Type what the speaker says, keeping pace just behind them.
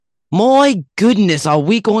My goodness, are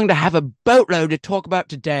we going to have a boatload to talk about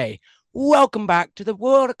today? Welcome back to the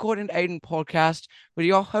World According to Aiden podcast with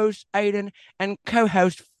your host, Aiden, and co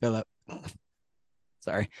host, Philip.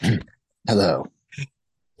 Sorry. Hello.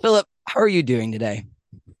 Philip, how are you doing today?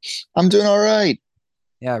 I'm doing all right.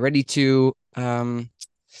 Yeah, ready to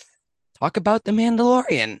talk about The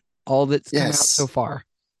Mandalorian, all that's come out so Yes. far.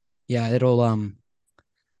 Yeah,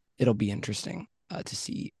 it'll be interesting to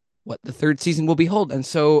see what the third season will behold. And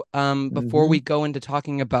so before we hmm go into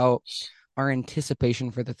talking about our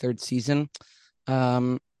anticipation for the third season,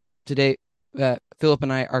 Um, today, Philip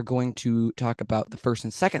and I are going to talk about the first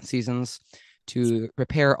and second seasons to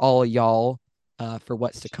prepare all y'all for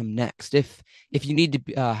what's to come next. If you need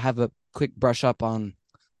to have a quick brush up on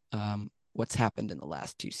what's happened in the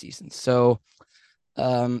last two seasons, so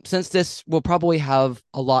since this will probably have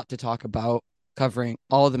a lot to talk about, covering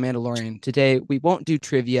all of the Mandalorian today, we won't do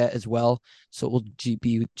trivia as well, so it will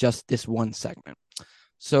be just this one segment.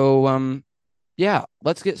 So yeah,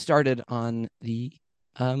 let's get started on the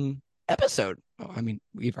episode. Oh, I mean,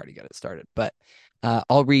 we've already got it started, but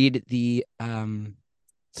I'll read the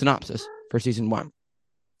synopsis for season one.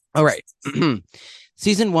 All right.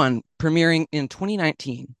 Season one premiering in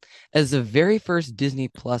 2019 as the very first Disney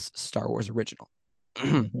Plus Star Wars original.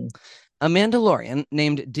 hmm A Mandalorian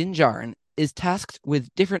named Din Djarin is tasked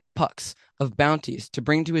with different pucks of bounties to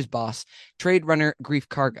bring to his boss, trade runner Grief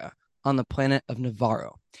Karga, on the planet of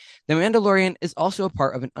Navarro. The Mandalorian is also a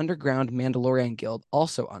part of an underground Mandalorian guild,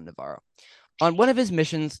 also on Navarro. On one of his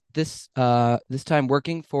missions, this time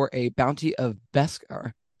working for a bounty of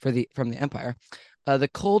Beskar from the Empire, the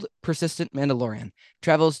cold, persistent Mandalorian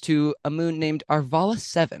travels to a moon named Arvala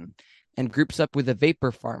 7 and groups up with a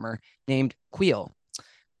vapor farmer named Queel.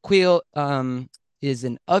 Queel is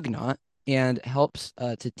an Ugnaught and helps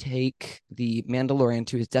to take the Mandalorian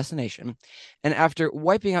to his destination. And after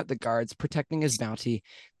wiping out the guards protecting his bounty,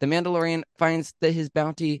 the Mandalorian finds that his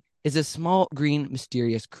bounty is a small, green,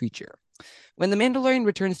 mysterious creature. When the Mandalorian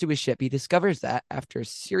returns to his ship, he discovers that, after a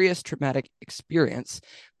serious traumatic experience,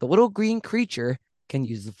 the little green creature can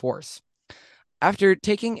use the Force. After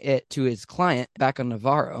taking it to his client back on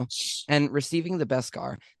Navarro and receiving the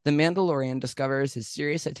Beskar, the Mandalorian discovers his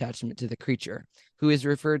serious attachment to the creature, who is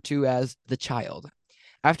referred to as the Child.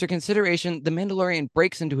 After consideration, the Mandalorian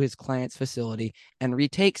breaks into his client's facility and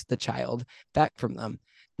retakes the Child back from them,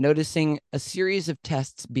 noticing a series of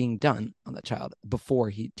tests being done on the Child before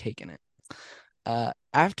he'd taken it.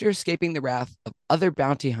 After escaping the wrath of other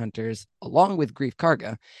bounty hunters along with Grief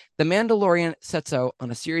Karga, the Mandalorian sets out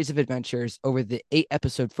on a series of adventures over the 8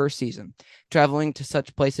 episode first season, traveling to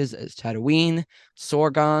such places as Tatooine,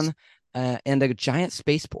 Sorgon, and a giant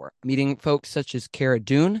spaceport, meeting folks such as Cara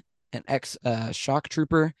Dune, an ex shock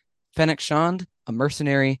trooper, Fennec Shand, a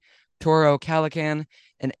mercenary, Toro Calican,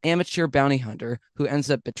 an amateur bounty hunter who ends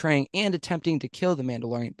up betraying and attempting to kill the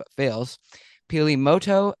Mandalorian but fails,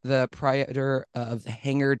 Moto, the proprietor of the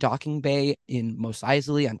hangar docking bay in Mos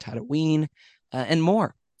Eisley on Tatooine, and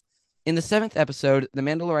more. In the 7th episode, the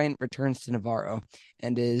Mandalorian returns to Navarro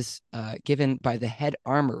and is given by the head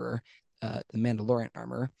armorer, the Mandalorian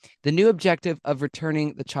armorer, the new objective of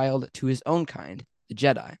returning the child to his own kind, the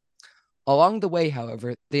Jedi. Along the way,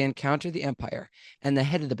 however, they encounter the Empire and the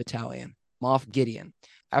head of the battalion, Moff Gideon.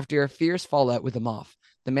 After a fierce fallout with the Moff,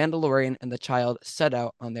 the Mandalorian and the child set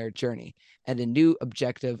out on their journey and a new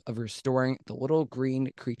objective of restoring the little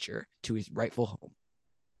green creature to his rightful home.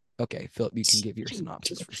 Okay, Philip, you can give your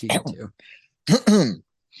synopsis for season two.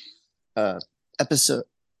 uh, episode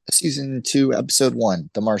Season 2, Episode 1,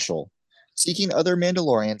 The Marshal. Seeking other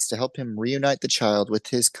Mandalorians to help him reunite the child with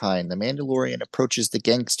his kind, the Mandalorian approaches the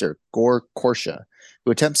gangster, Gore Korsha,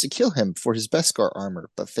 who attempts to kill him for his Beskar armor,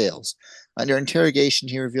 but fails. Under interrogation,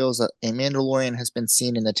 he reveals that a Mandalorian has been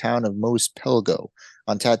seen in the town of Mos Pelgo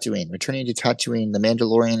on Tatooine. Returning to Tatooine, the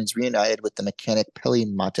Mandalorian is reunited with the mechanic Peli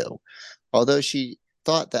Motto. Although she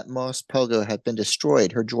thought that Mos Pelgo had been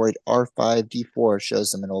destroyed, her droid R5D4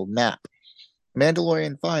 shows them an old map.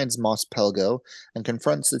 Mandalorian finds Mos Pelgo and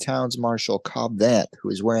confronts the town's marshal, Cobb Vanth, who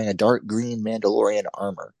is wearing a dark green Mandalorian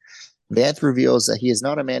armor. Vanth reveals that he is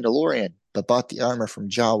not a Mandalorian, but bought the armor from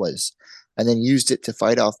Jawas, and then used it to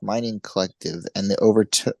fight off mining collective that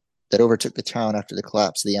overtook the town after the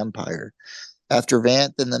collapse of the Empire. After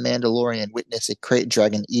Vanth and the Mandalorian witness a crate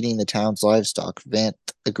dragon eating the town's livestock, Vanth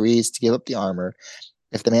agrees to give up the armor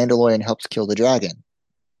if the Mandalorian helps kill the dragon.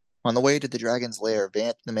 On the way to the dragon's lair,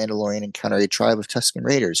 Vanth and the Mandalorian encounter a tribe of Tusken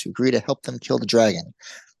Raiders who agree to help them kill the dragon.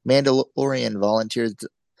 Mandalorian volunteers the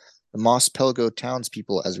Mos Pelgo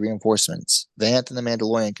townspeople as reinforcements. Vanth and the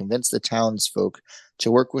Mandalorian convince the townsfolk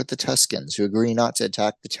to work with the Tuskens, who agree not to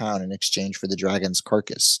attack the town in exchange for the dragon's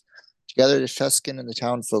carcass. Together, the Tusken and the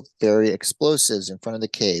townfolk bury explosives in front of the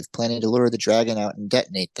cave, planning to lure the dragon out and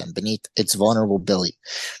detonate them beneath its vulnerable belly.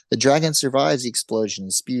 The dragon survives the explosion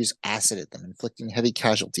and spews acid at them, inflicting heavy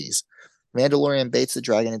casualties. The Mandalorian baits the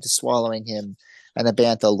dragon into swallowing him and a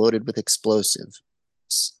bantha loaded with explosives.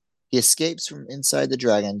 He escapes from inside the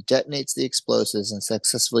dragon, detonates the explosives, and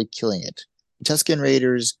successfully killing it. The Tusken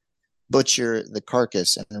Raiders butcher the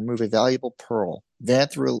carcass and remove a valuable pearl.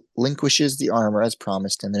 Vanth relinquishes the armor as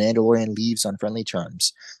promised, and the Mandalorian leaves on friendly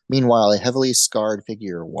terms. Meanwhile, a heavily scarred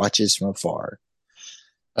figure watches from afar.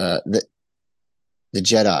 The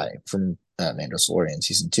Jedi from Mandalorian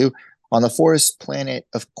Season 2. On the forest planet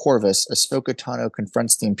of Corvus, Ahsoka Tano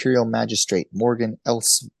confronts the Imperial Magistrate Morgan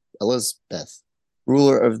Elsbeth,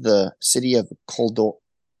 ruler of the city of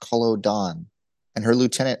Colodan, and her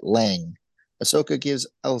lieutenant Lang. Ahsoka gives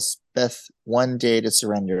Elsbeth 1 day to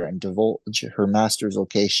surrender and divulge her master's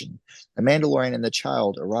location. The Mandalorian and the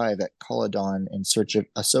child arrive at Colodan in search of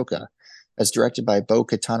Ahsoka, as directed by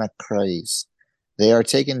Bo-Katan Kryze. They are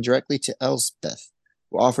taken directly to Elsbeth,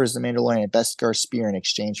 who offers the Mandalorian a Beskar spear in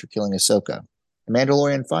exchange for killing Ahsoka. The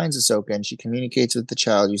Mandalorian finds Ahsoka and she communicates with the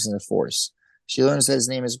child using the Force. She learns that his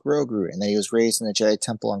name is Grogu and that he was raised in the Jedi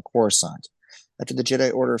Temple on Coruscant. After the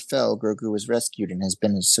Jedi Order fell, Grogu was rescued and has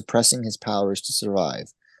been suppressing his powers to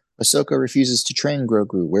survive. Ahsoka refuses to train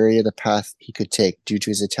Grogu, wary of the path he could take due to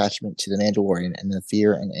his attachment to the Mandalorian and the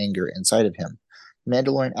fear and anger inside of him. The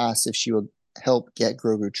Mandalorian asks if she will help get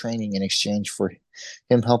Grogu training in exchange for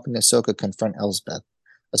him helping Ahsoka confront Elsbeth.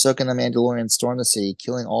 Ahsoka and the Mandalorian storm the city,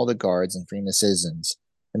 killing all the guards and freeing the citizens.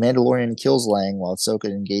 The Mandalorian kills Lang while Ahsoka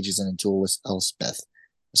engages in a duel with Elsbeth.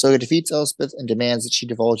 Ahsoka defeats Elspeth and demands that she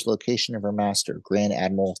divulge the location of her master, Grand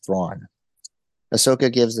Admiral Thrawn. Ahsoka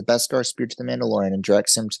gives the Beskar spear to the Mandalorian and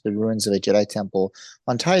directs him to the ruins of a Jedi temple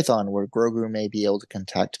on Tython, where Grogu may be able to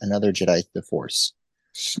contact another Jedi through the Force.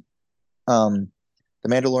 The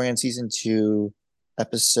Mandalorian Season 2,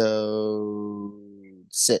 Episode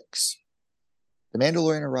 6. The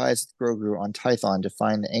Mandalorian arrives with Grogu on Tython to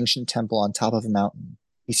find the ancient temple on top of a mountain.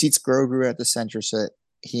 He seats Grogu at the center so that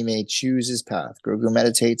he may choose his path. Grogu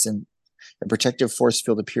meditates and a protective force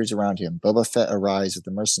field appears around him. Boba Fett arrives with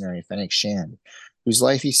the mercenary Fennec Shand, whose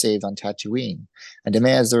life he saved on Tatooine, and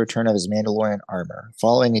demands the return of his Mandalorian armor.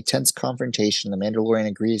 Following a tense confrontation, the Mandalorian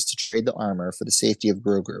agrees to trade the armor for the safety of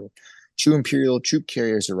Grogu. 2 Imperial troop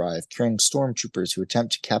carriers arrive, carrying stormtroopers who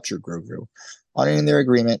attempt to capture Grogu. Honoring their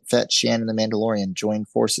agreement, Fett, Shand, and the Mandalorian join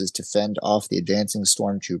forces to fend off the advancing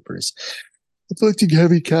stormtroopers, inflicting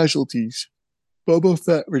heavy casualties. Boba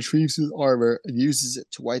Fett retrieves his armor and uses it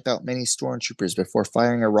to wipe out many stormtroopers before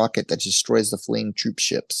firing a rocket that destroys the fleeing troop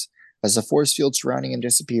ships. As the force field surrounding him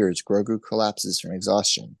disappears, Grogu collapses from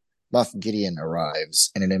exhaustion. Moff Gideon arrives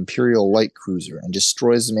in an Imperial light cruiser and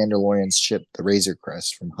destroys the Mandalorian's ship, the Razor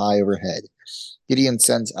Crest, from high overhead. Gideon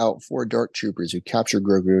sends out 4 dark troopers who capture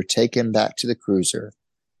Grogu, take him back to the cruiser.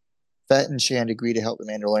 Fett and Shand agree to help the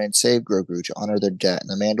Mandalorian save Grogu to honor their debt, and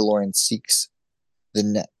the Mandalorian seeks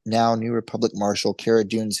the now New Republic Marshal Cara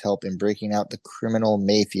Dune's help in breaking out the criminal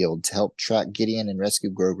Mayfield to help track Gideon and rescue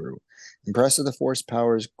Grogu. Impressed with the force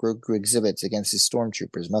powers Grogu exhibits against his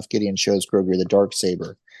stormtroopers, Moff Gideon shows Grogu the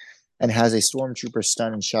Darksaber and has a stormtrooper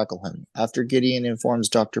stun and shackle him. After Gideon informs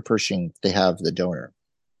Dr. Pershing they have the donor.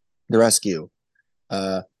 The rescue.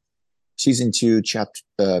 Season 2, chapter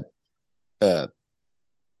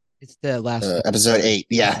It's the last episode 8.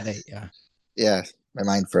 Yeah. 8, yeah. Yeah, my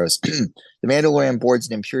mind froze. The Mandalorian boards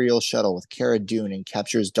an Imperial shuttle with Cara Dune and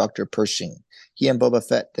captures Dr. Pershing. He and Boba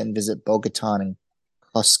Fett then visit Bo-Katan and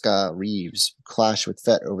Koska Reeves, who clash with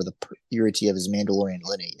Fett over the purity of his Mandalorian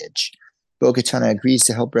lineage. Bo-Katan agrees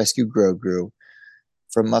to help rescue Grogu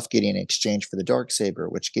from Moff Gideon in exchange for the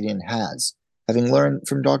Darksaber, which Gideon has. Having learned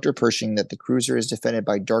from Dr. Pershing that the cruiser is defended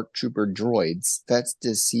by Dark Trooper droids, Fett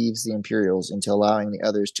deceives the Imperials into allowing the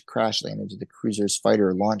others to crash land into the cruiser's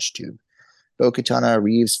fighter launch tube. Bo-Katan,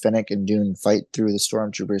 Reeves, Fennec, and Dune fight through the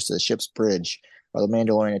stormtroopers to the ship's bridge, while the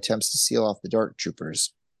Mandalorian attempts to seal off the Dark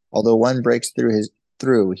Troopers. Although one breaks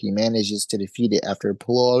through, he manages to defeat it after a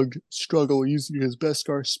prolonged struggle using his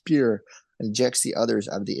Beskar spear and ejects the others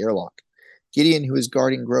out of the airlock. Gideon, who is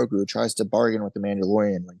guarding Grogu, tries to bargain with the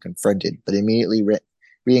Mandalorian when confronted, but immediately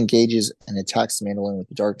re-engages and attacks the Mandalorian with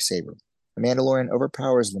the Darksaber. The Mandalorian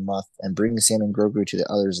overpowers the Muff and brings him and Grogu to the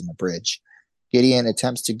others on the bridge. Gideon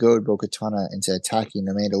attempts to goad Bo-Katan into attacking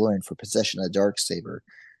the Mandalorian for possession of the Darksaber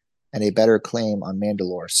and a better claim on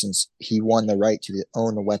Mandalore, since he won the right to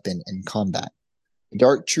own the weapon in combat. The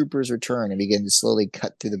Dark Troopers return and begin to slowly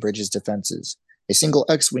cut through the bridge's defenses. A single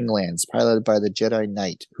X-Wing lands, piloted by the Jedi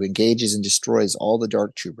Knight, who engages and destroys all the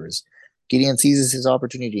Dark Troopers. Gideon seizes his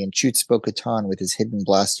opportunity and shoots Bo-Katan with his hidden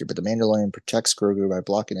blaster, but the Mandalorian protects Grogu by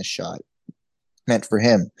blocking a shot meant for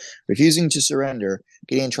him. Refusing to surrender,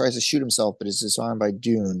 Gideon tries to shoot himself but is disarmed by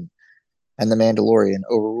Dune, and the Mandalorian,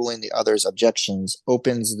 overruling the others' objections,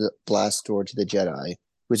 opens the blast door to the Jedi,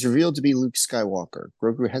 who is revealed to be Luke Skywalker.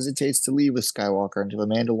 Grogu hesitates to leave with Skywalker until the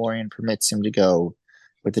Mandalorian permits him to go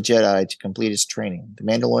with the Jedi to complete his training. The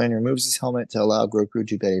Mandalorian removes his helmet to allow Grogu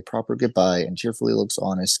to bid a proper goodbye and tearfully looks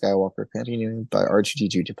on as Skywalker, continuing by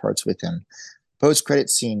R2-D2, departs with him.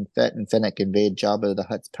 Post-credit scene, Fett and Fennec invade Jabba the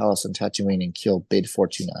Hutt's palace on Tatooine and kill Bib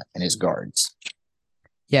Fortuna and his guards.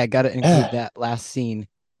 Yeah, got to include that last scene.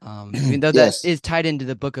 Even though that Yes. is tied into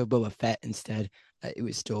the Book of Boba Fett instead, it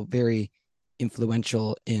was still very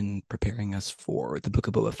influential in preparing us for the Book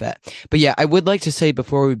of Boba Fett. But yeah, I would like to say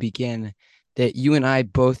before we begin that you and I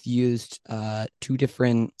both used two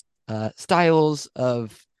different styles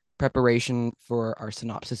of preparation for our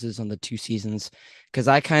synopsises on the two seasons, because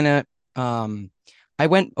I kind of I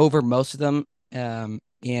went over most of them, and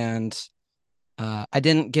I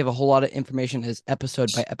didn't give a whole lot of information as episode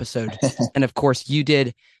by episode. And of course, you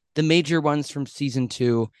did the major ones from season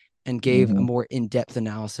 2 and gave a more in-depth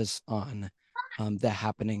analysis on the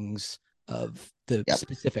happenings of the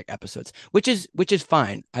specific episodes, which is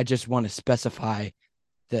fine. I just want to specify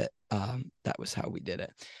that that was how we did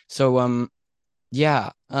it. So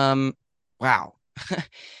wow.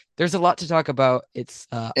 There's a lot to talk about. It's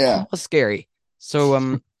almost scary.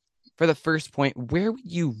 So for the first point, where would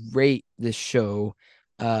you rate this show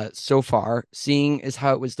so far, seeing as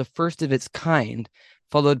how it was the first of its kind,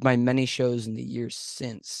 followed by many shows in the years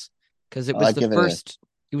since? Because it was the first.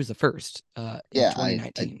 It was the first in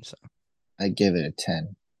 2019. I give it a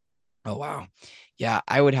 10. Oh wow, yeah,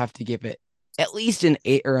 I would have to give it at least an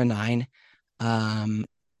 8 or a 9.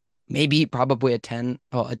 Maybe probably a 10.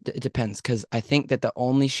 Oh, it depends, because I think that the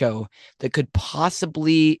only show that could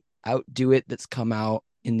possibly outdo it that's come out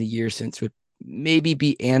in the year since would maybe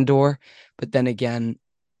be Andor, but then again,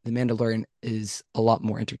 The Mandalorian is a lot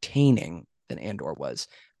more entertaining than Andor was.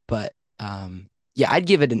 But yeah, I'd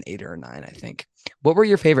give it an 8 or a 9, I think. What were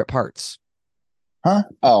your favorite parts? Huh?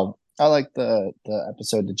 Oh, I like the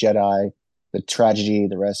episode The Jedi, the tragedy,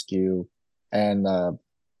 the rescue, and the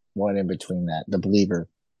one in between that, The Believer.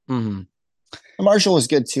 Mm-hmm. The Marshal was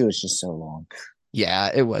good too. It's just so long.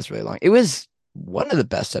 Yeah, it was really long. It was one of the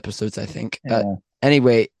best episodes, I think. Yeah.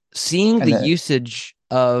 Anyway, seeing the usage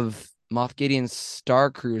of Moff Gideon's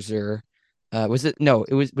Star Cruiser, was it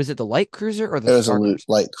the light cruiser or the Star Cruiser?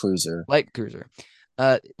 Light cruiser. Light cruiser.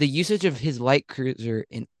 The usage of his light cruiser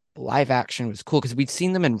in live action was cool because we'd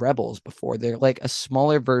seen them in Rebels before. They're like a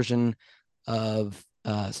smaller version of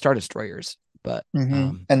Star Destroyers, but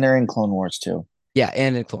and they're in Clone Wars too. Yeah,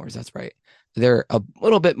 and in Clone Wars, that's right. They're a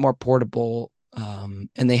little bit more portable, and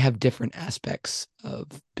they have different aspects of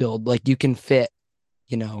build. Like you can fit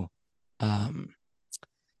TIE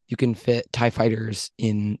fighters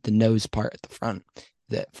in the nose part at the front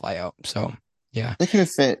that fly out. So yeah, they could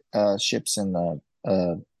have fit ships in the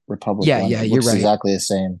Republic. Yeah, you're right. Exactly the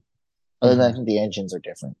same. Other than I think the engines are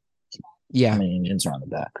different. Yeah, how many engines are on the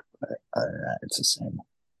back? But other than that, it's the same.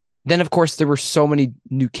 Then of course there were so many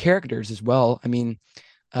new characters as well. I mean,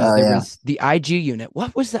 there was the IG unit.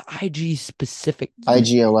 What was the IG specific unit?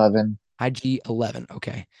 IG-11. IG-11.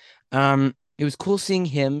 Okay. It was cool seeing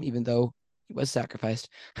him, even though he was sacrificed.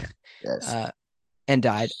 Yes. And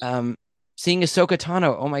died. Seeing Ahsoka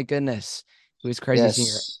Tano. Oh my goodness, it was crazy seeing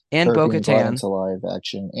her. And Bo-Katan to live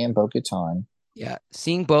action, and Bo-Katan. Yeah,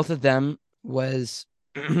 seeing both of them was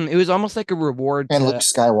it was almost like a reward. And Luke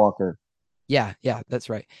Skywalker. Yeah, that's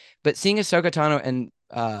right. But seeing Ahsoka Tano and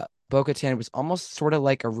Bo-Katan was almost sort of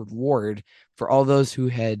like a reward for all those who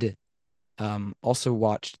had also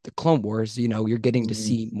watched the Clone Wars. You're getting to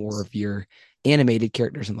see more of your animated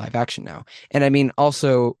characters in live action now. And I mean,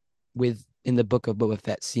 also in the Book of Boba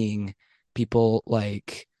Fett, seeing people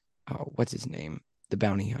like, what's his name? The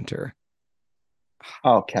bounty hunter.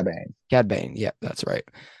 Oh, Cad Bane. Cad Bane. Yeah, that's right.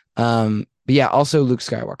 But yeah, also Luke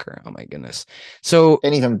Skywalker. Oh my goodness. So,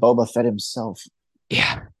 and even Boba Fett himself.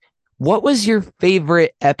 Yeah. What was your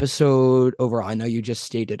favorite episode overall? I know you just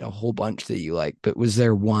stated a whole bunch that you like, but was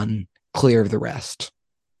there one clear of the rest?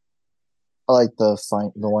 I like the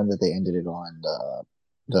one that they ended it on,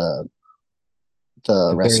 the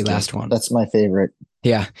very last one. That's my favorite.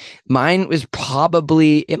 Yeah. Mine was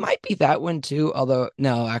it might be that one too. Although,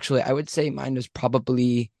 no, actually, I would say mine was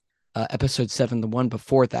probably episode 7, the one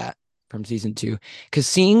before that from season 2. Because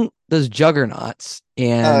seeing those juggernauts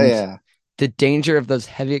and the danger of those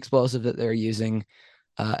heavy explosives that they're using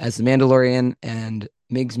as the Mandalorian and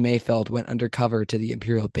Migs Mayfeld went undercover to the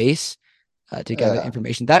Imperial base to gather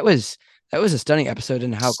information. That was that was a stunning episode,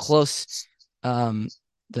 and how close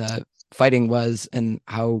the fighting was, and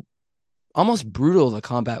how almost brutal the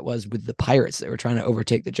combat was with the pirates that were trying to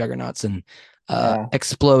overtake the Juggernauts and Yeah.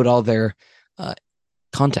 explode all their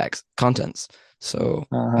contents. So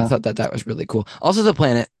I Uh-huh. thought that was really cool. Also, the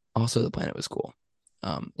planet was cool.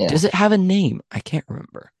 Yeah. Does it have a name? I can't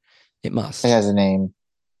remember. It It must. has a name.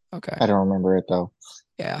 Okay. I don't remember it though.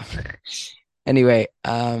 Yeah. Anyway,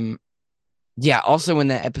 yeah, also in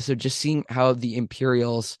that episode, just seeing how the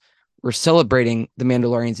Imperials were celebrating the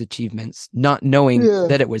Mandalorian's achievements, not knowing Yeah.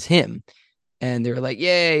 that it was him. And they were like,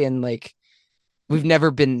 yay. And like, we've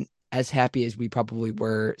never been as happy as we probably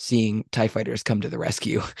were seeing TIE fighters come to the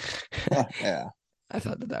rescue. Yeah. I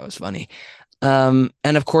thought that was funny. And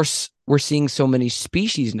of course, we're seeing so many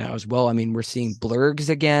species now as well. I mean, we're seeing blurgs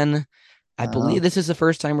again. I Uh-huh. believe this is the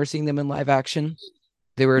first time we're seeing them in live action.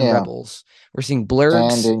 They were in Yeah. Rebels. We're seeing And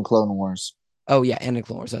blurgs. in Clone Wars. Oh yeah, and in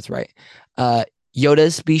Clone Wars, that's right.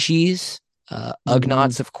 Yoda's species, Mm-hmm.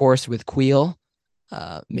 Ugnaughts, of course, with Queel.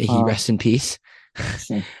 May he Uh, rest in peace.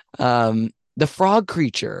 The frog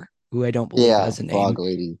creature, who I don't believe yeah, has a Frog name,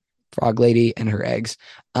 Lady. Frog Lady and her eggs.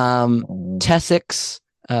 Mhm. Tessics,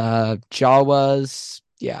 Jawas.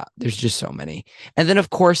 Yeah, there's just so many. And then, of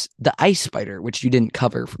course, the ice spider, which you didn't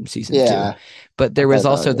cover from season two. Yeah, But I there was thought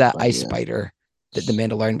that also was a that funny. ice Yeah, spider that the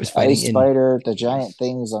Mandalorian was the fighting Ice in Spider, the giant Rebels.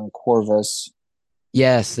 things on Corvus,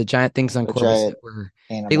 Yes, the giant things on the Corvus giant that were,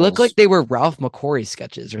 they look like animals. they were Ralph McQuarrie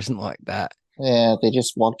sketches or something like that. Yeah, they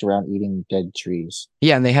just walked around eating dead trees.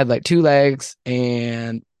 Yeah, and they had like two legs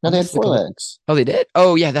and No, they had almost like four a, legs. oh, they did?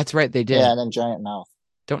 Oh, yeah, that's right. They Yeah, did. and then giant mouth.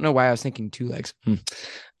 Don't know why I was thinking two legs.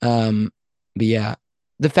 But yeah,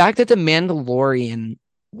 the fact that the Mandalorian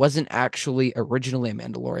wasn't actually originally a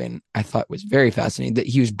Mandalorian, I thought was very fascinating. That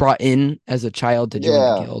he was brought in as a child to join the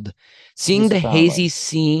Yeah, guild. Seeing he's a the hazy foundling.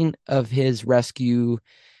 scene of his rescue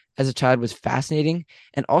as a child was fascinating,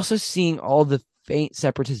 and also seeing all the faint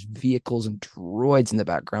separatist vehicles and droids in the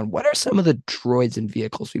background. What are some of the droids and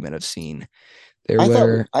vehicles we might have seen? There I thought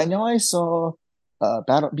were I know I saw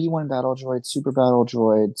battle B1 battle droids, super battle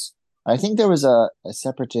droids. I think there was a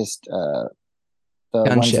separatist the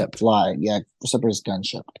ones that gunship, fly. Yeah, separatist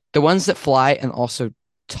gunship. the ones that fly and also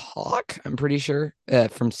talk. I'm pretty sure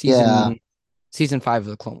from Yeah, season 5 of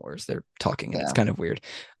the Clone Wars, they're talking and it's yeah. kind of weird.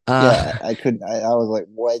 Uh, Yeah, I couldn't I was like,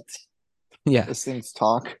 what? yeah, Those things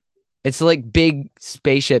talk? it's like big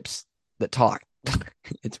spaceships that talk.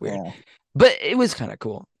 It's weird, Yeah, but it was kind of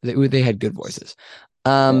cool. They had good voices.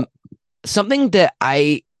 yeah. Um, Something that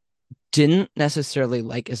I didn't necessarily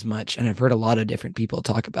like as much, and I've heard a lot of different people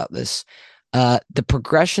talk about this. The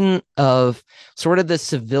progression of sort of the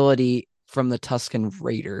civility from the Tusken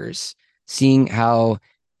Raiders, seeing how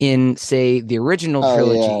in, say, the original Oh yeah,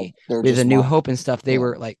 trilogy they're with A just New not. Hope and stuff, they Yeah,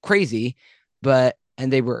 were like crazy, and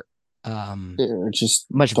they were um they're just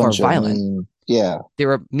a much more bunch of violent. mean. Yeah, They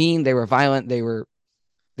were mean, they were violent, they were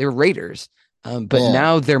raiders. But yeah,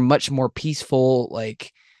 now they're much more peaceful.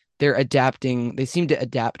 Like they're adapting. They seem to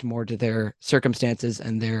adapt more to their circumstances,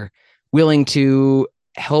 and they're willing to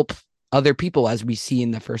help other people, as we see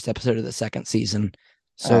in the first episode of the second season.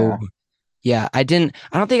 So uh, yeah, I don't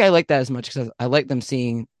think I like that as much because I like them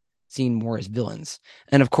seen more as villains.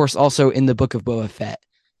 And of course, also in the Book of Boba Fett,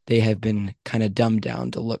 they have been kind of dumbed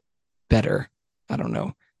down to look better. I don't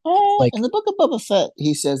know. in Like the Book of Boba Fett,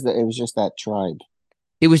 he says that it was just that tribe.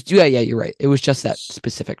 it was, yeah, you're right. It was just that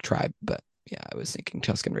specific tribe, but yeah, I was thinking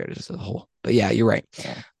Tusken Raiders as a whole. But yeah, you're right.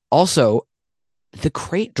 Yeah. Also, the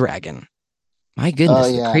crate dragon. My Oh goodness,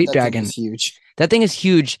 the yeah, crate that thing was dragon. huge. That thing is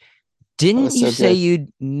huge. That Didn't was you so say good. you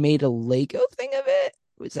made a Lego thing of it?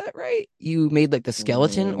 Was that right? You made like the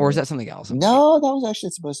skeleton, or is Mm, that something else? I'm thinking. no, that was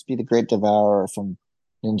actually supposed to be the Great Devourer from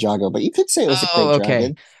Ninjago, but you could say it was a Oh, Great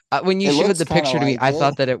okay. Dragon. When you It showed looks the kind of picture to me, like I it.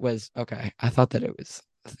 thought that it was okay. I thought that it was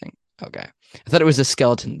a thing. Okay. I thought it was a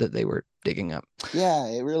skeleton that they were digging up. Yeah,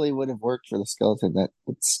 it really would have worked for the skeleton that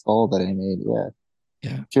skull that I made. Yeah,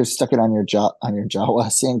 Yeah. if you stuck it on your jaw on your Jawa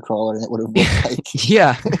sandcrawler, and it would have looked like.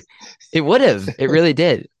 Yeah. It would have. It really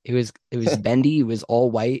did. It was bendy. It was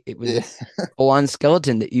all white. It was Yeah. a full on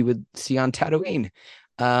skeleton that you would see on Tatooine.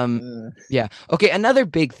 Um, Uh, yeah. Okay. Another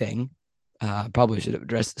big thing. Probably should have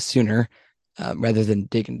addressed this sooner, rather than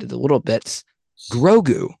dig into the little bits.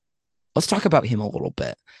 Grogu. Let's talk about him a little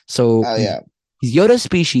bit. So oh yeah, he's Yoda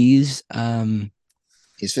species.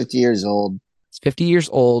 he's 50 years old. He's 50 years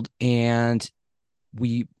old, and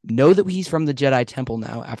we know that he's from the Jedi Temple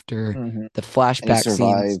now after Hmm. the And he flashback scenes.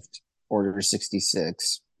 survived Order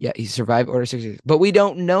 66. Yeah, he survived Order 66, but we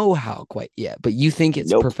don't know how quite yet. But you think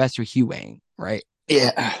it's Nope. Professor Huang, right?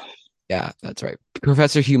 Yeah. Yeah, that's right.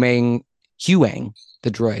 Professor Huang,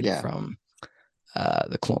 the droid Yeah. from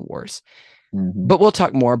the Clone Wars. Hmm. But we'll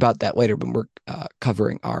talk more about that later when we're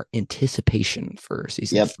covering our anticipation for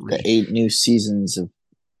season Yep, the 3. 8 new seasons of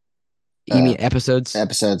You uh mean episodes?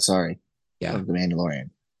 episodes, sorry, Yeah. of The Mandalorian.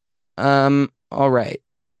 All right.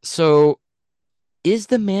 So is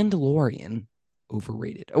The Mandalorian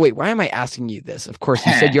overrated? Oh wait, why am I asking you this? Of course,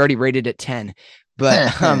 you said you already rated it 10,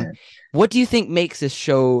 but what do you think makes this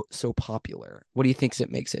show so popular? What do you think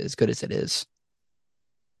makes it as good as it is?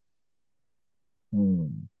 Hmm.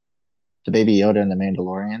 The Baby Yoda and The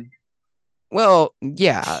Mandalorian. Well,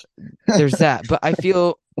 yeah, there's that, but I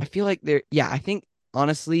feel like I think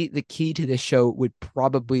honestly the key to this show would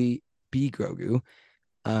probably be Grogu.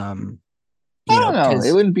 Um, I don't know. It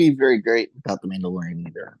because wouldn't be very great without The Mandalorian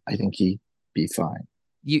either. I think he'd be fine.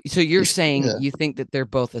 you're saying Yeah. you think that they're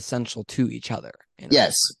both essential to each other in a way.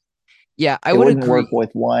 Yes, Yeah, I it would wouldn't work agree.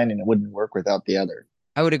 with one, and it wouldn't work without the other.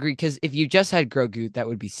 I would agree because if you just had Grogu, that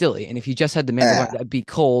would be silly, and if you just had the Ah, Mandalorian, that'd be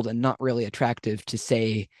cold and not really attractive to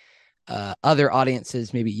say other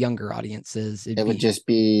audiences, maybe younger audiences. it would just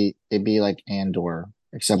be it'd be like Andor,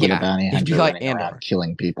 except with a Yeah, bounty it'd be hunter like running around Andor.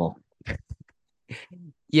 killing people.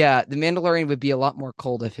 Yeah, the Mandalorian would be a lot more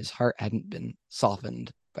cold if his heart hadn't been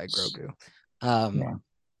softened by Grogu. Um, Yeah.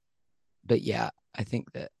 but yeah, I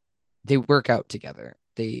think that they work out together.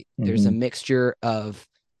 There's a Hmm. mixture of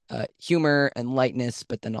humor and lightness,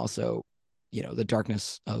 but then also, the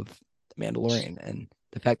darkness of the Mandalorian and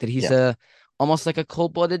the fact that he's Yeah. a almost like a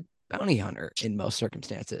cold-blooded bounty hunter in most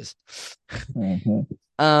circumstances. Hmm.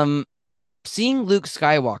 Um, Seeing Luke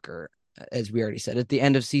Skywalker, as we already said, at the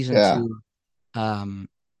end of season Yeah. 2, um,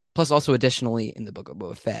 plus also additionally in the Book of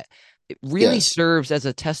Boba Fett, it really Yes. serves as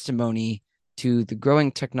a testimony to the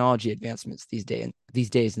growing technology advancements these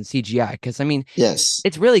days in CGI. Because I mean, Yes.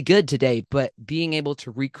 it's really good today, but being able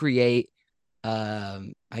to recreate,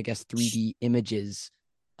 I guess 3D images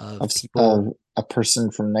of people Of a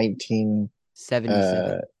person from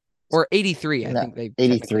 77 or 83, I think they technically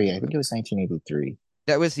 83. came I think out. it was 1983.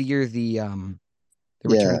 That was the year the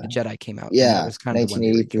Return of Yeah. the Jedi came out, and that Yeah. was kind of the one they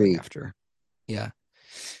were going 1983. after. Yeah.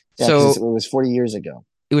 Yeah, because So it was 40 years ago.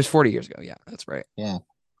 it was 40 years ago. Yeah, that's right. Yeah.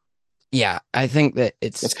 Yeah, I think that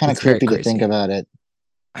It's it's kind of it's very creepy to think crazy. about it.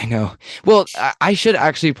 I know. Well, I should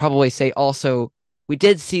actually probably say also we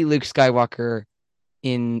did see Luke Skywalker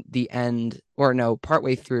in the end, or no,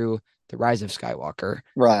 partway through the Rise of Skywalker, the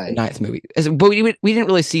Right. ninth movie. But we didn't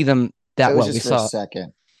really see them It that was well. We just for a saw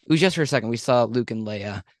second. it was just for a second. We saw Luke and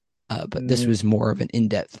Leia, but this Mm, was more of an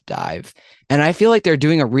in-depth dive, and I feel like they're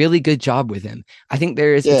doing a really good job with him. I think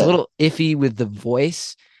it's a yeah. little iffy with the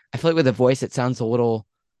voice. I feel like with the voice it sounds a little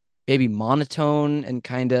maybe monotone and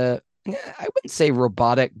kind of, I wouldn't say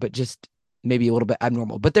robotic, but just maybe a little bit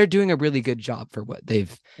abnormal. But they're doing a really good job for what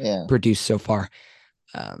they've Yeah. produced so far.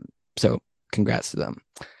 So congrats to them.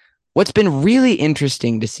 What's been really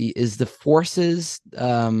interesting to see is the forces,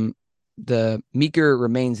 the meager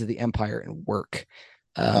remains of the Empire in work.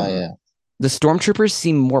 Oh, Um, yeah. the stormtroopers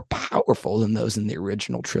seem more powerful than those in the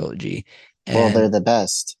original trilogy, Well, they're and the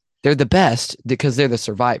best. they're the best because they're the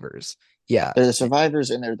survivors. Yeah, They're the survivors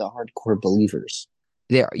and they're the hardcore believers.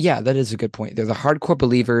 they are. Yeah, that is a good point. They're the hardcore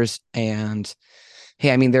believers, and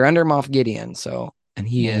hey, I mean they're under Moff Gideon, and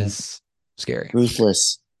he Mm, is scary,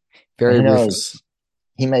 ruthless. And very who ruthless. knows?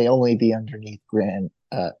 He may only be underneath Grand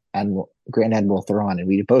Admiral Thrawn, and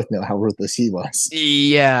we both know how ruthless he was.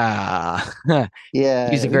 Yeah, he's Yeah,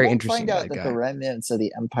 a we very might find interesting out bad that the guy. remnants of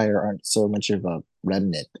the Empire aren't so much of a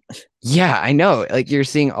remnant. Yeah, I know. Like you're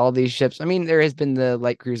seeing all these ships. I mean, there has been the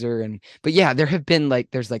light cruiser, but yeah, there have been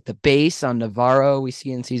there's like the base on Navarro we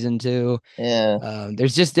see in season 2. Yeah.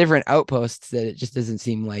 There's just different outposts that it just doesn't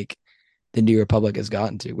seem like the New Republic has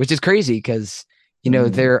gotten to, which is crazy because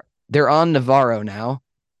Mm-hmm. they're on Navarro now,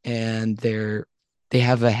 and they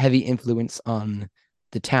have a heavy influence on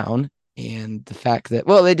the town, and the fact that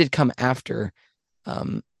they did come after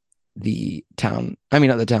um the town. I mean,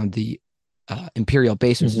 not the town. The Imperial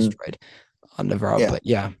base was Mm-hmm. destroyed on Navarro, Yeah. but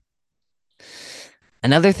yeah.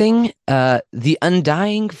 Another thing, the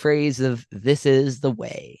undying phrase of "This is the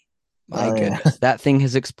way." My Oh, yeah. goodness, that thing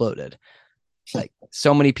has exploded. Like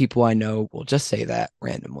so many people I know will just say that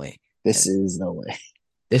randomly. This And is no way.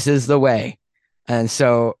 this is the way. And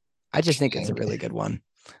so I just think it's a really good one.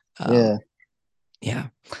 Um, Yeah. yeah.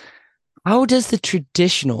 How does the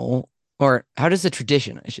traditional, or how does the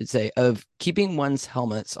tradition, I should say, of keeping one's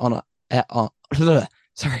helmets on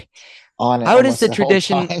sorry, On it how does almost the the whole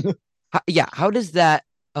tradition, time. how does that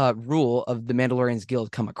rule of the Mandalorian's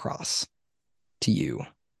Guild come across to you?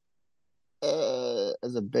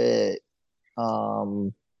 As a bit,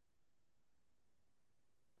 um,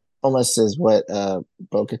 almost as what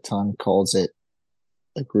Bo-Katan calls it.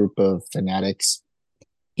 a group of fanatics.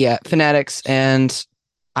 Yeah, fanatics, and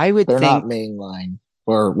I would They're not think, mainline,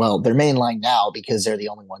 or well, they're mainline now because they're the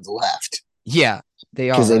only ones left yeah, they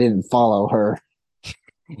because they are. didn't follow her.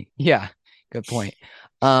 Yeah, good point.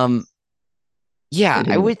 Um, yeah,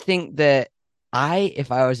 They I didn't. would think that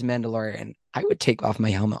if I was a Mandalorian, I would take off my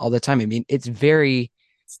helmet all the time. I mean, it's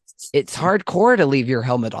hardcore to leave your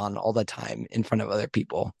helmet on all the time in front of other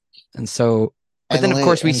people. And so, but And then of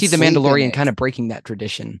course we and see the sleep in Mandalorian it. kind of breaking that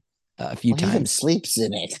tradition a few Well, he even times. sleeps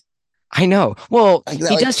in it. I know. Well, Like that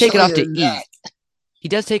he would does take it kill off your to eat. neck. He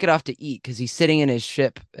does take it off to eat because he's sitting in his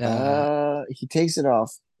ship. He takes it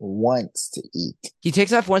off once to eat. He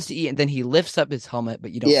takes off once to eat and then he lifts up his helmet,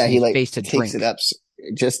 but you don't Yeah, see he his like face to takes it drink. up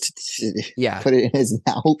just to Yeah. put it in his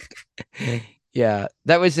mouth. Yeah.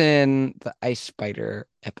 That was in the Ice Spider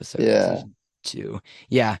episode in Yeah. season 2.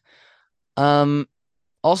 Yeah. Um,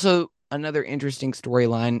 Also, another interesting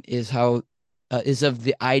storyline is of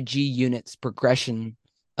the IG unit's progression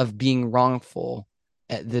of being wrongful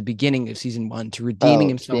at the beginning of season 1 to redeeming Oh,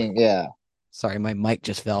 himself. being yeah. Sorry, my mic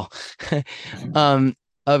just fell. um,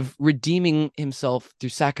 of redeeming himself through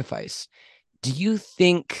sacrifice. Do you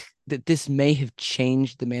think that this may have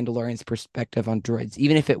changed the Mandalorian's perspective on droids,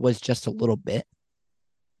 even if it was just a little bit?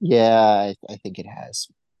 Yeah, I think it has.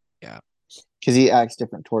 Yeah. Because he acts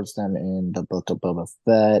different towards them in the book of Boba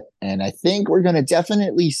Fett. And I think we're going to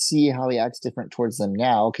definitely see how he acts different towards them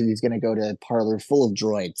now because he's going to go to a parlor full of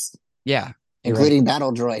droids, Yeah, you're right. including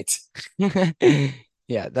battle droids.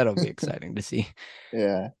 Yeah, that'll be exciting to see.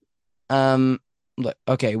 Yeah. Um, Look,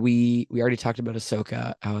 okay, we already talked about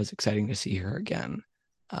Ahsoka. How it's exciting to see her again.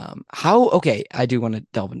 I do want to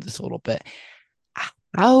delve into this a little bit.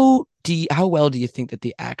 How well do you think that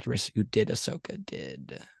the actress who did Ahsoka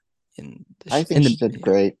did in I in think she the did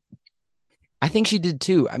great. I think she did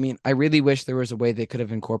too. I mean, I really wish there was a way they could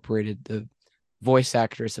have incorporated the voice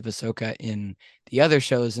actress of Ahsoka in the other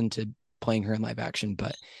shows into playing her in live action,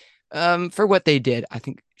 but for what they did, I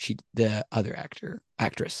think the other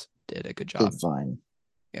actress did a good Did job. fine.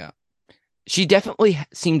 Yeah. She definitely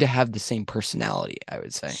seemed to have the same personality, I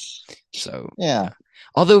would say. So, Yeah. yeah.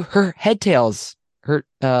 Although her head tails, her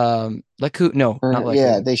Leku, no, not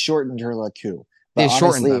Yeah, Leku. they shortened her Laku. But They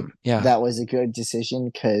shortened honestly, them. Yeah. that was a good decision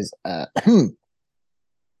because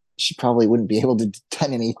she probably wouldn't be able to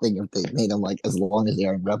done anything if they made them like as long as they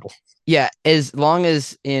are in Rebel. Yeah, as long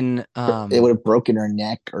as in It would have broken her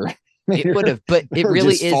neck or made it would have, but it her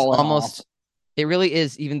really just is fallen off. almost it really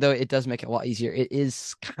is, even though it does make it a lot easier, it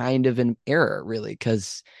is kind of an error, really,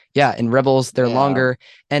 because yeah, in Rebels they're Yeah. longer,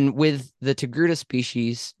 and with the Togruta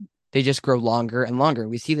species, they just grow longer and longer.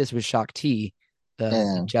 We see this with Shaak Ti, the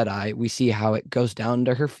Yeah. Jedi. We see how it goes down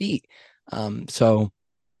to her feet. So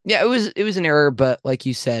yeah, it was an error, but like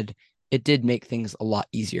you said, it did make things a lot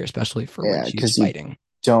easier, especially for when Yeah, she was because you fighting.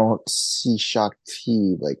 don't see Shock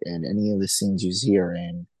T like in any of the scenes you see her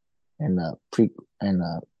in the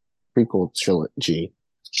prequel trilogy.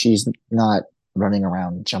 She's not running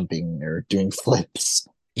around jumping or doing flips.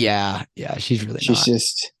 Yeah, yeah, she's really She's not.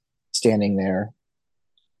 just standing there.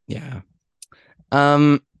 Yeah.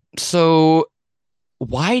 Um, so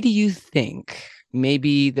why do you think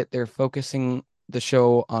maybe that they're focusing the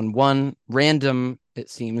show on one random, it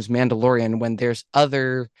seems, Mandalorian when there's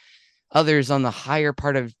others on the higher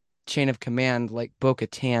part of chain of command like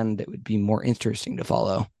Bo-Katan that would be more interesting to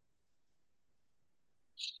follow?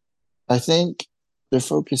 I think they're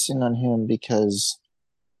focusing on him because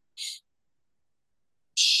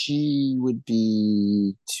she would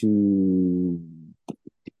be too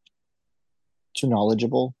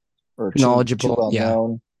knowledgeable or too Knowledgeable, well yeah.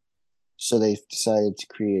 known. So they've decided to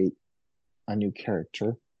create a new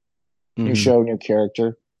character, new Hmm. show, new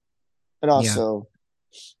character. But Yeah, also,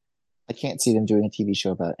 I can't see them doing a TV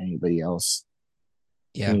show about anybody else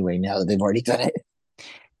yeah. anyway. Now that they've already done it,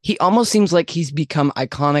 He almost seems like he's become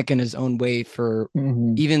iconic in his own way for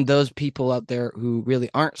mm-hmm. even those people out there who really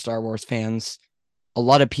aren't Star Wars fans. A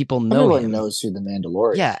lot of people know Everyone him. knows who the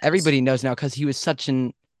Mandalorian Yeah, is. everybody knows now because he was such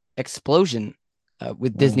an explosion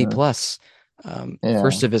with Disney Mm-hmm. Plus, Yeah,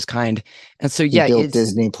 first of his kind. And so, he yeah, built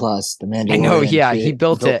Disney Plus. The I know, Mandalorian yeah, he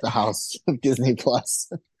built built it. the house of Disney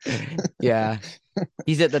Plus. Yeah,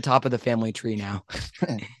 he's at the top of the family tree now.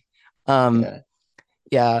 Um, Yeah,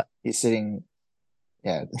 yeah, he's sitting.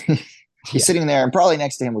 Yeah, he's yeah. sitting there, and probably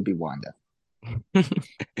next to him would be Wanda.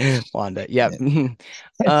 Wanda, yep. Yeah.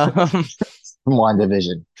 um, From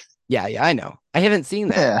WandaVision. yeah, yeah, I know. I haven't seen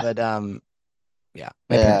that, Yeah, but yeah,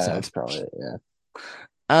 my parents yeah, that's have. probably it. Yeah,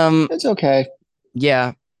 Um, it's okay.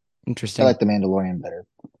 yeah, I interesting. like the Mandalorian better.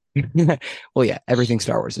 Well, yeah, everything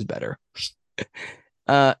Star Wars is better.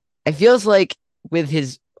 Uh, it feels like with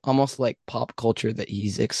his almost like pop culture that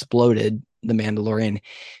he's exploded the Mandalorian.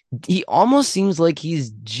 He almost seems like he's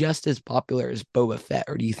just as popular as Boba Fett,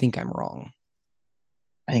 or do you think I'm wrong?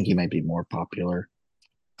 I think he might be more popular.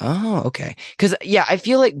 Oh, okay. Because yeah, I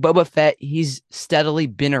feel like Boba Fett, he's steadily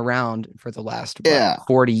been around for the last what Yeah.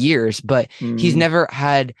 40 years, but he's Mm, never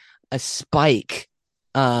had a spike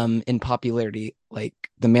in popularity like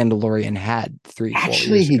the Mandalorian had 3 4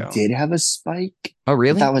 years He ago. did have a spike, Oh, but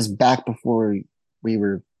really? that was back before we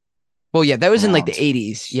were Well, yeah, that was in like the around.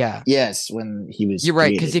 80s. Yeah. Yes, when he was You're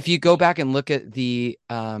right. Because created. if you go back and look at the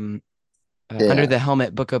Under Yeah. the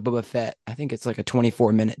Helmet Book of Boba Fett, I think it's like a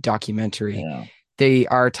 24-minute documentary. Yeah. They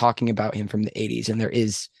are talking about him from the 80s, and there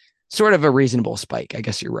is sort of a reasonable spike. I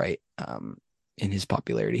guess you're right, in his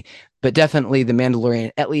popularity. But definitely the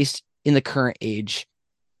Mandalorian, at least in the current age,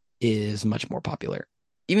 is much more popular.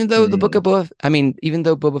 Even though the Book of Mm, Boba, I mean, even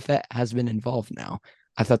though Boba Fett has been involved now,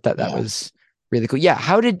 I thought that that yeah. was really cool. Yeah,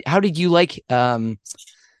 how did you like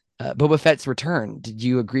Boba Fett's return? Did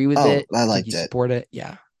you agree with Oh, it? I Did you liked it. support it?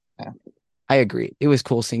 Yeah. Yeah. I agree. It was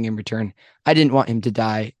cool seeing him return. I didn't want him to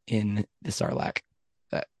die in the Sarlacc.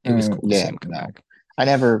 But it was cool to see Yeah, him come no. back. I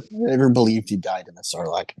never believed he died in the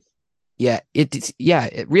Sarlacc. Yeah,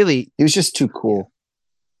 it really He was just too yeah, cool.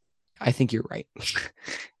 I think you're right.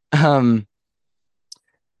 um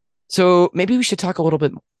so maybe we should talk a little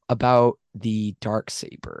bit about the dark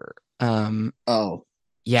saber. Oh,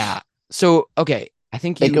 Yeah. So okay, I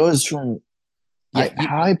think it you goes from yeah, you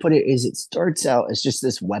how I put it is it starts out as just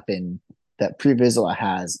this weapon that Pre Vizsla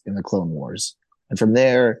has in the Clone Wars, and from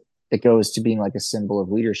there it goes to being like a symbol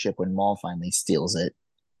of leadership when Maul finally steals it,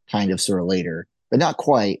 kind of sort of later, but not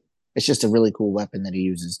quite. It's just a really cool weapon that he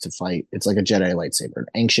uses to fight. It's like a Jedi lightsaber, an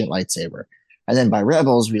ancient lightsaber. And then by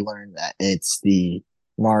Rebels, we learn that it's the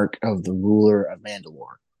mark of the ruler of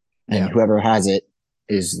Mandalore, and yeah, whoever has it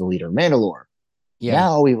is the leader of Mandalore. yeah.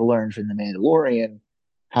 Now we've learned from the Mandalorian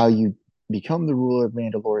how you become the ruler of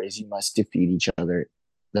Mandalore is you must defeat each other.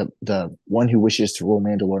 The one who wishes to rule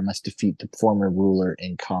Mandalore must defeat the former ruler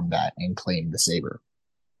in combat and claim the saber.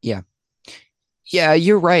 Yeah. Yeah,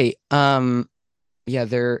 you're right. Yeah,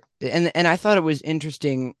 there and I thought it was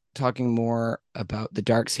interesting talking more about the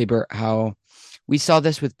dark saber, how we saw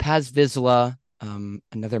this with Paz Vizsla,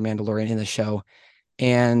 another Mandalorian in the show,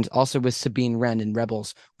 and also with Sabine Wren in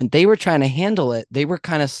Rebels. When they were trying to handle it, they were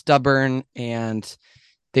kind of stubborn and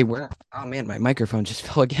they were oh man, my microphone just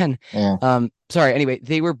fell again. Yeah, Sorry. Anyway,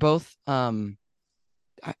 they were both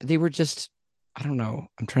they were just I don't know.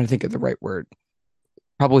 I'm trying to think of the right word.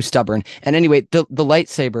 Probably stubborn. And anyway, the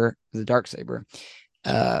lightsaber, the dark saber,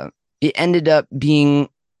 uh, it ended up being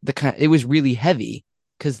it was really heavy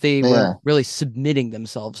because they yeah, were really submitting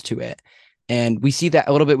themselves to it. And we see that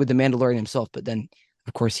a little bit with the Mandalorian himself, but then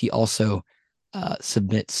of course he also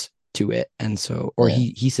submits to it. And so, or yeah.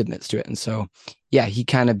 he submits to it. And so, yeah, he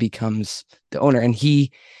kind of becomes the owner and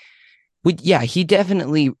he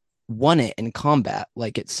definitely won it in combat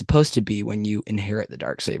like it's supposed to be when you inherit the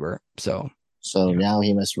dark saber. So, So yeah. now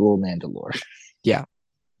he must rule Mandalore. Yeah.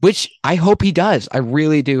 Which I hope he does. I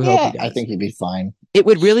really do hope he Yeah, I does. think he'd be fine It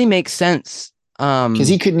would really make sense. because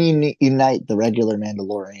he could unite the regular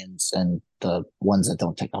Mandalorians and the ones that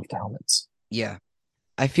don't take off the helmets Yeah.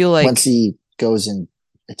 I feel once like he goes and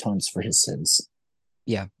atones for his sins.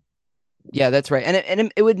 yeah. Yeah, that's right.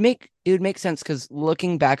 It would make sense because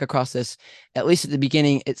looking back across this, at least at the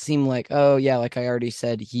beginning, it seemed like, oh yeah, like I already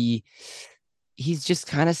said, he's just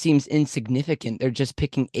kind of seems insignificant. They're just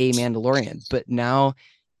picking a Mandalorian. But now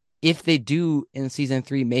if they do in season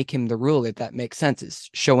 3 make him the ruler, that makes sense. It's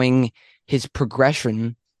showing his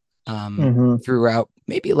progression Mm-hmm. throughout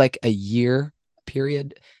maybe like a year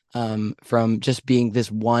period from just being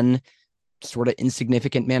this one sort of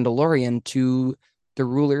insignificant Mandalorian to the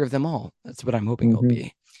ruler of them all. That's what I'm hoping it'll Mm-hmm.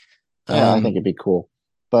 be. Yeah, I think Um, it'd be cool.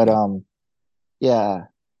 But yeah, yeah,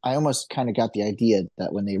 I almost kind of got the idea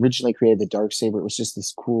that when they originally created the dark saber, it was just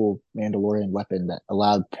this cool Mandalorian weapon that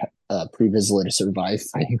allowed Pre Vizsla to survive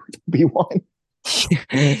fighting with Obi-Wan.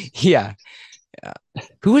 yeah, yeah.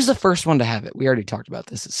 Who was the first one to have it? We already talked about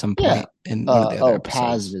this at some Yeah. point in one of the other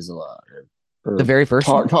Paz episodes. Vizsla The or very first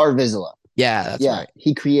one? Tar Vizsla. Yeah, that's Yeah, right.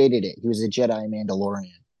 he created it. He was a Jedi Mandalorian.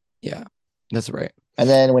 Yeah, that's right. And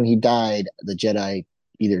then when he died, the Jedi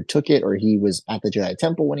either took it or he was at the Jedi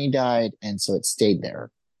Temple when he died, and so it stayed there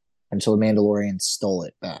until the Mandalorians stole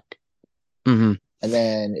it back. Hmm. And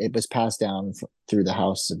then it was passed down through the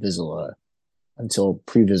house of Vizsla until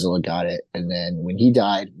Pre Vizsla got it. And then when he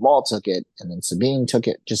died, Maul took it, and then Sabine took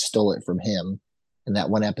it, just stole it from him in that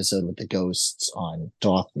one episode with the ghosts on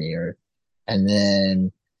Dothmere. And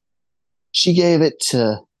then she gave it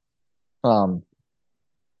to um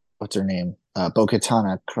what's her name?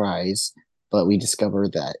 Bo-Katan cries, but we discover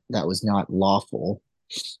that that was not lawful.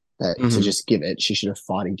 That to Mhm. just give it, she should have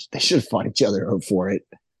fought each. They should have fought each other for it.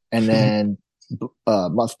 And then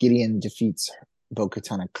Moff Gideon defeats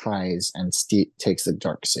Bo-Katan cries and takes the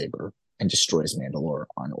dark saber and destroys Mandalore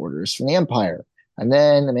on orders from the Empire. And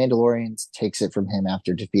then the Mandalorians takes it from him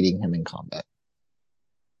after defeating him in combat.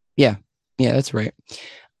 Yeah. Yeah, that's right.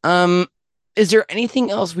 Um, is there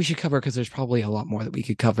anything else we should cover? Because there's probably a lot more that we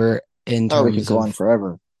could cover in Oh, we could terms go on of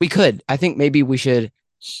forever. we could. I think maybe we should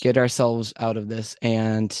get ourselves out of this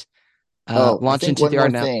and Oh, I launch think into one the more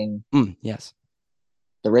art now. thing: Yes.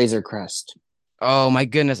 the Razor Crest. Oh my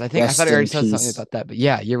goodness. I thought I Rest already in said something peace. about that, but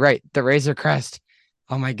yeah, you're right. The Razor Crest.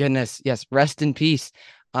 Oh my goodness. Yes. Rest in peace.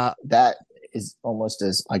 That is almost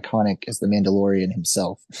as iconic as the Mandalorian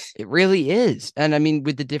himself. It really is. And I mean,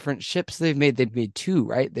 with the different ships they've made two,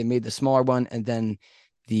 right? They made the smaller one and then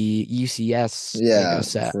the UCS Lego Yeah,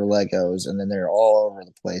 set. for Legos, and then they're all over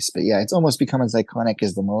the place. But yeah, it's almost become as iconic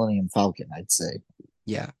as the Millennium Falcon, I'd say.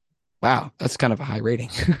 Yeah. Wow. That's kind of a high rating.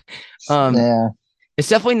 um, Yeah, it's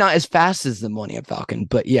definitely not as fast as the Millennium Falcon,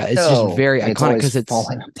 but yeah, it's just no, very and it's iconic always because it's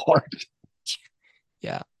falling apart.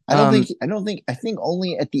 yeah. I don't think. I don't think. I think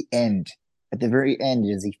only at the end, at the very end,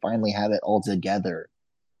 does he finally have it all together,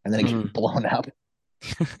 and then it gets Mhm. blown up.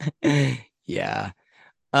 Yeah.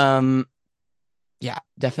 Um, yeah,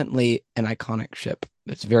 definitely an iconic ship.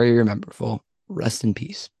 It's very rememberable. Rest in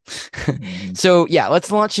peace. Mhm. So, yeah,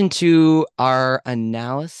 let's launch into our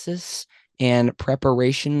analysis and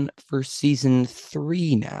preparation for season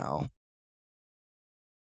 3 now.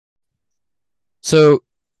 So,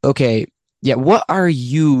 okay, yeah, what are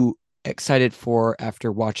you excited for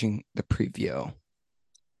after watching the preview?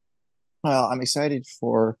 Well, I'm excited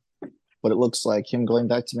for what it looks like him going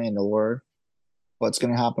back to Mandalore. What's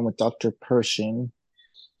going to happen with Doctor Pershing?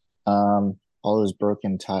 All those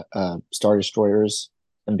broken star destroyers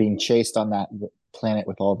and being chased on that planet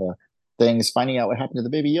with all the things, finding out what happened to the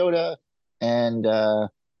baby Yoda, and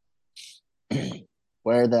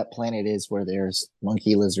where that planet is, where there's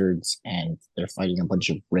monkey lizards and they're fighting a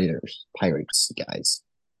bunch of raiders, pirates, guys.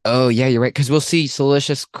 Oh, yeah, you're right. Because we'll see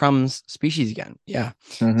Silicious Crumb's species again. Yeah.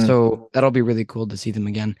 Mm-hmm. So that'll be really cool to see them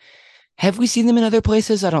again. Have we seen them in other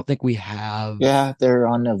places? I don't think we have. Yeah, they're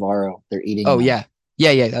on Navarro. They're eating Oh, yeah.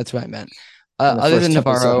 Yeah, yeah, that's what I meant. in the Other than first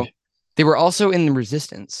Navarro, episode. they were also in the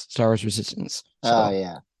Resistance, Star Wars Resistance. Oh, So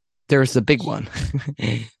yeah. there was the big one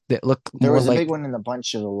that looked There more was a big like, one and a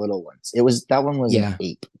bunch of the little ones. It was that one was an yeah,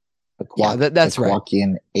 ape, yeah, a that's right.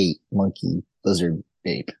 Quakian ape, monkey, lizard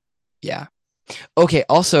ape. Yeah. Okay.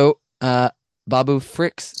 Also, Babu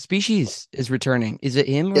Frick's species is returning. Is it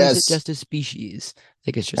him or is it Yes, just a species? I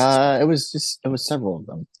think it's just a species. it was several of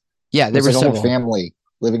them. Yeah, It there was were like a whole several. family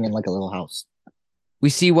living in like a little house. We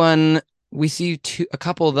see one, we see a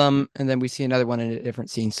couple of them, and then we see another one in a different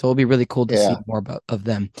scene. So it'll be really cool to see Yeah. more about of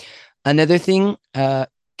them. Another thing,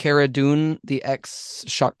 Cara Dune, the ex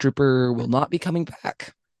shock trooper, will not be coming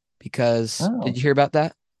back because did Oh, you hear about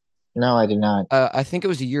that? no, I did not. I think it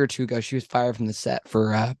was a year or two ago. She was fired from the set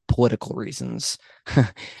for political reasons.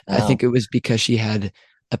 I think Oh, it was because she had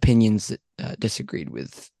opinions that disagreed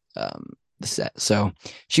with the set. So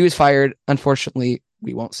she was fired. Unfortunately,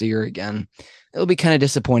 we won't see her again. It'll be kind of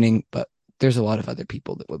disappointing, but there's a lot of other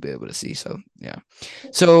people that we'll be able to see. So yeah.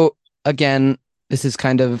 So again, this is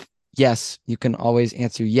kind of yes. You can always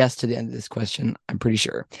answer yes to the end of this question. I'm pretty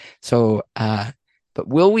sure. So, but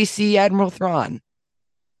will we see Admiral Thrawn?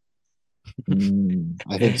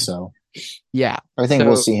 I think so. Yeah. I think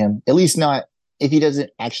we'll So see him. At least not if he doesn't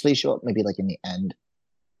actually show up. Maybe like in the end,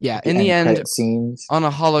 yeah, like the in the end end, credit scenes on a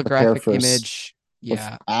to prepare holographic for us. image,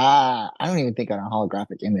 yeah. I don't even think on a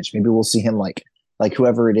holographic image. Maybe we'll see him like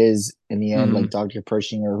whoever it is in the end, like Mhm. Doctor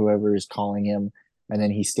Pershing or whoever is calling him, and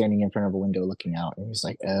then he's standing in front of a window looking out, and he's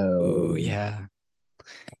like, Oh, "Oh," yeah.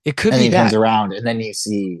 It could and be he turns that. around, and then you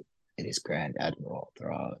see it is Grand Admiral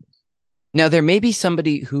Thrawn. Now, there may be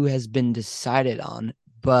somebody who has been decided on,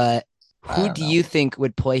 but I who don't do know. you think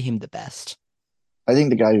would play him the best? I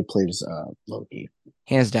think the guy who plays Loki.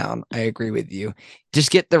 Hands down, I agree with you.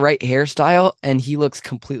 Just get the right hairstyle, and he looks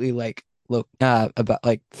completely like look about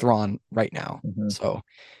like Thrawn right now. Mm-hmm. So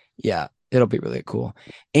yeah, it'll be really cool.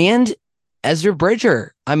 And Ezra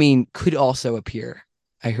Bridger, I mean, could also appear.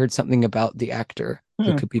 I heard something about the actor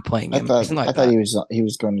who Hmm. could be playing him, or something I like thought that. he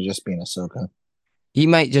was going to just be in Ahsoka. He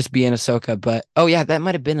might just be in Ahsoka, but oh yeah, that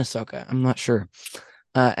might have been Ahsoka. I'm not sure.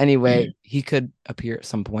 Anyway, he could appear at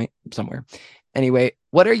some point somewhere. Anyway,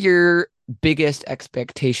 what are your biggest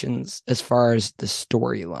expectations as far as the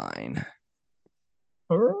storyline?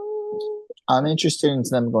 I'm interested in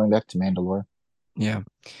them going back to Mandalore. Yeah.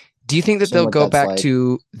 Do you think that Seeing they'll what go that's back like.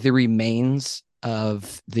 to the remains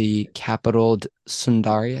of the capital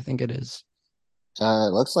Sundari? I think it is. It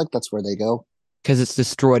looks like that's where they go. Because it's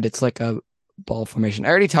destroyed. It's like a ball formation. I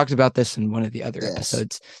already talked about this in one of the other Yes.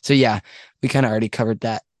 episodes. So yeah, we kind of already covered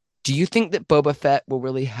that. Do you think that Boba Fett will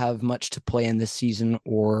really have much to play in this season,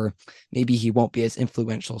 or maybe he won't be as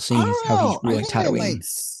influential, I seeing as don't how he's know. I ruling think I might Tatooine?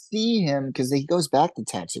 see him because he goes back to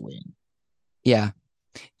Tatooine. Yeah,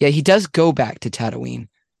 yeah, he does go back to Tatooine.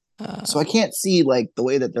 So Uh, I can't see like the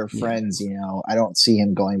way that they're yeah, friends, you know. I don't see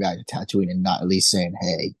him going back to Tatooine and not at least saying,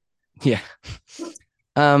 "Hey." yeah.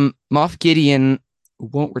 Moff Gideon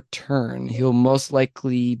won't return. He'll most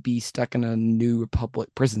likely be stuck in a New Republic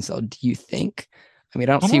prison cell. Do you think? I mean,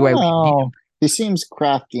 I don't I see don't why we need him. know. He seems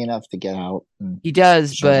crafty enough to get out and He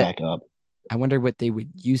does, show but back up. I wonder what they would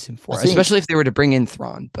use him I for, think especially if they were to bring in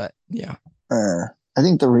Thrawn. But yeah, uh I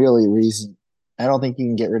think the really reason I don't think you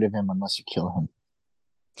can get rid of him unless you kill him.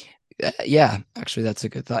 yeah, actually, that's a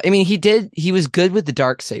good thought. I mean, he was good with the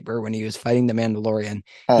dark saber when he was fighting the Mandalorian.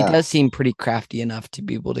 He Uh does seem pretty crafty enough to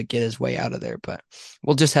be able to get his way out of there, but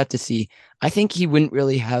we'll just have to see. I think he wouldn't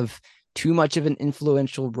really have too much of an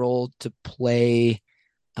influential role to play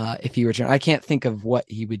if he returned. I can't think of what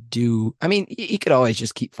he would do. I mean, he could always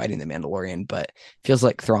just keep fighting the Mandalorian, but feels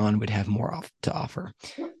like Thrawn would have more to offer.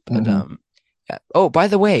 But mhm. yeah. Oh, by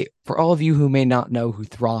the way, for all of you who may not know who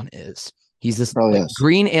Thrawn is, he's this Oh like yes.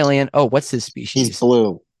 green alien. Oh, what's his He's species?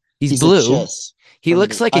 blue. He's He's a blue. chiss He from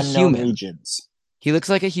looks the like a unknown human. regions He looks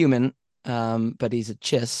like a human, but he's a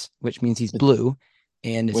chiss, which means he's with, blue,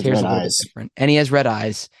 and his with hair's red a little bit eyes. different, and he has red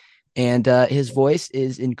eyes, and his voice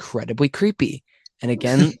is incredibly creepy. And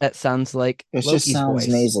again, that sounds like It just Loki's sounds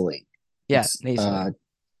voice. nasally. Yeah, It's nasally.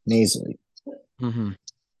 nasally. Hmm.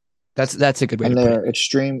 That's a good way to And put it. they're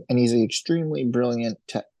extreme and he's an extremely brilliant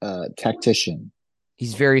tactician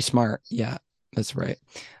He's very smart. Yeah, that's right.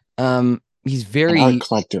 He's and art very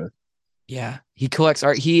collector. yeah. He collects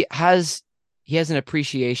art. He has an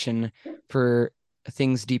appreciation for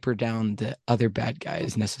things deeper down that other bad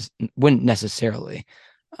guys wouldn't necessarily.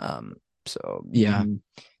 Um, so yeah, Mhm.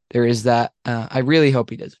 there is that. I really hope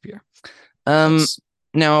he does appear. Um, Yes.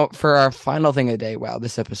 Now for our final thing of the day. Wow,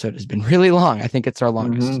 this episode has been really long. I think it's our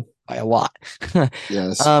longest Hmm. by a lot.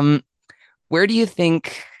 Yes. um, where do you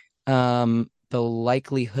think the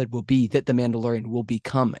likelihood will be that the Mandalorian will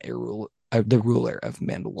become the ruler of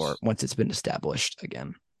Mandalore once it's been established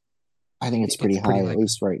again? I think I it's think pretty it's pretty high, at likely.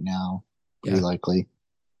 least right now. Pretty Yeah, likely.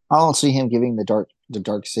 I don't see him giving the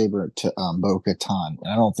dark saber to Bo-Katan.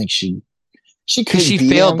 I don't think she because could she beat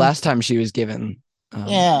failed him. last time she was given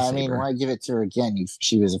Yeah, the I mean, saber. why give it to her again?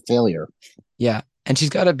 She was a failure. Yeah, and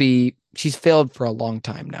she's failed for a long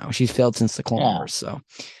time now. She's failed since the Clone Yeah, Wars. So,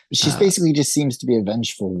 she's uh, basically just seems to be a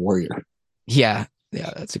vengeful warrior. yeah,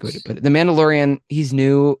 yeah, that's a good way to put it. The Mandalorian, he's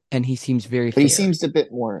new and he seems very But he fair. seems a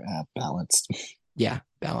bit more balanced. Yeah,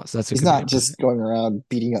 balance. That's a He's good way not to put just going around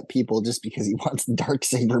beating up people just because he wants the dark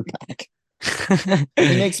saber back. He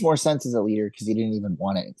it. makes more sense as a leader because he didn't even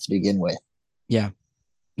want it to begin with. Yeah,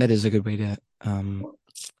 that is a good way to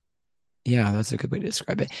yeah, that's a good way to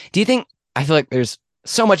describe it. Do you think I feel like there's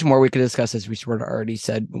so much more we could discuss as we sort of already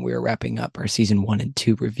said when we were wrapping up our season 1 and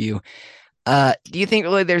 2 review. Do you think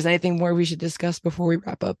really there's anything more we should discuss before we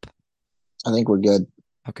wrap up? I think we're good.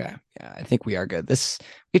 Okay. Yeah, I think we are good.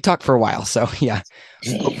 We talked for a while, so yeah.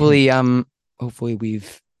 Hopefully hopefully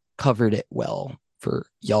we've covered it well for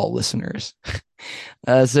y'all listeners.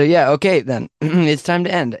 So yeah, okay then. It's time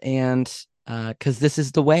to end and cuz this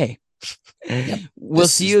is the way. Yep, We'll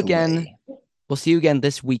this see is you the again. way. We'll see you again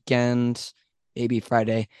this weekend, maybe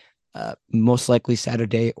Friday, most likely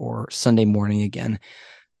Saturday or Sunday morning again.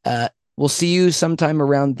 Uh, we'll see you sometime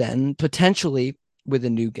around then, potentially with a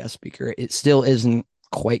new guest speaker. It still isn't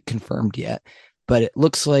quite confirmed yet, but it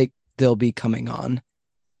looks like they'll be coming on.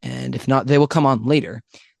 And if not, they will come on later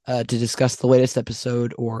to discuss the latest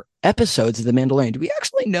episode or episodes of The Mandalorian. Do we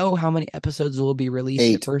actually know how many episodes will be released at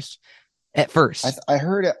 8. first? At first. I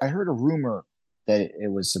heard a rumor that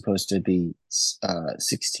it was supposed to be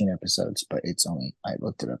 16 episodes, but it's only I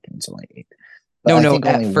looked it up and it's only 8. But No, I no, think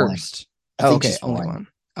at only one. first. I Oh, think okay, just only one. one.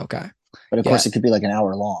 Okay. But of Yeah. course, it could be like an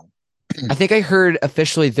hour long. I think I heard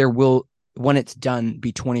officially there will, when it's done,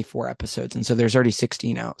 be 24 episodes. And so there's already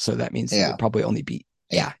 16 out. So that means there'll Yeah, probably only be, 8.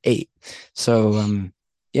 yeah, 8. So,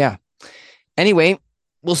 yeah. Anyway,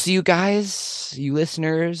 we'll see you guys, you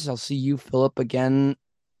listeners. I'll see you, Philip, again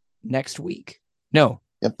next week. No,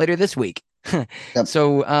 Yep, later this week. yep.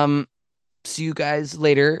 So, see you guys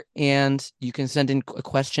later. And you can send in a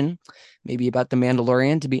question, maybe about The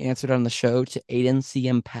Mandalorian, to be answered on the show to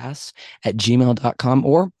aidencmpass at gmail.com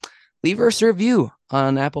or leave us a review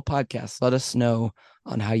on Apple Podcasts. Let us know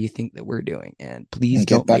on how you think that we're doing. And please And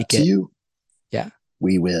get don't back make to it. you. Yeah.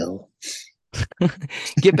 We will.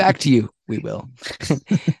 Get back to you. We will.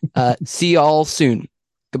 See y'all soon.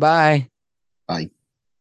 Goodbye. Bye.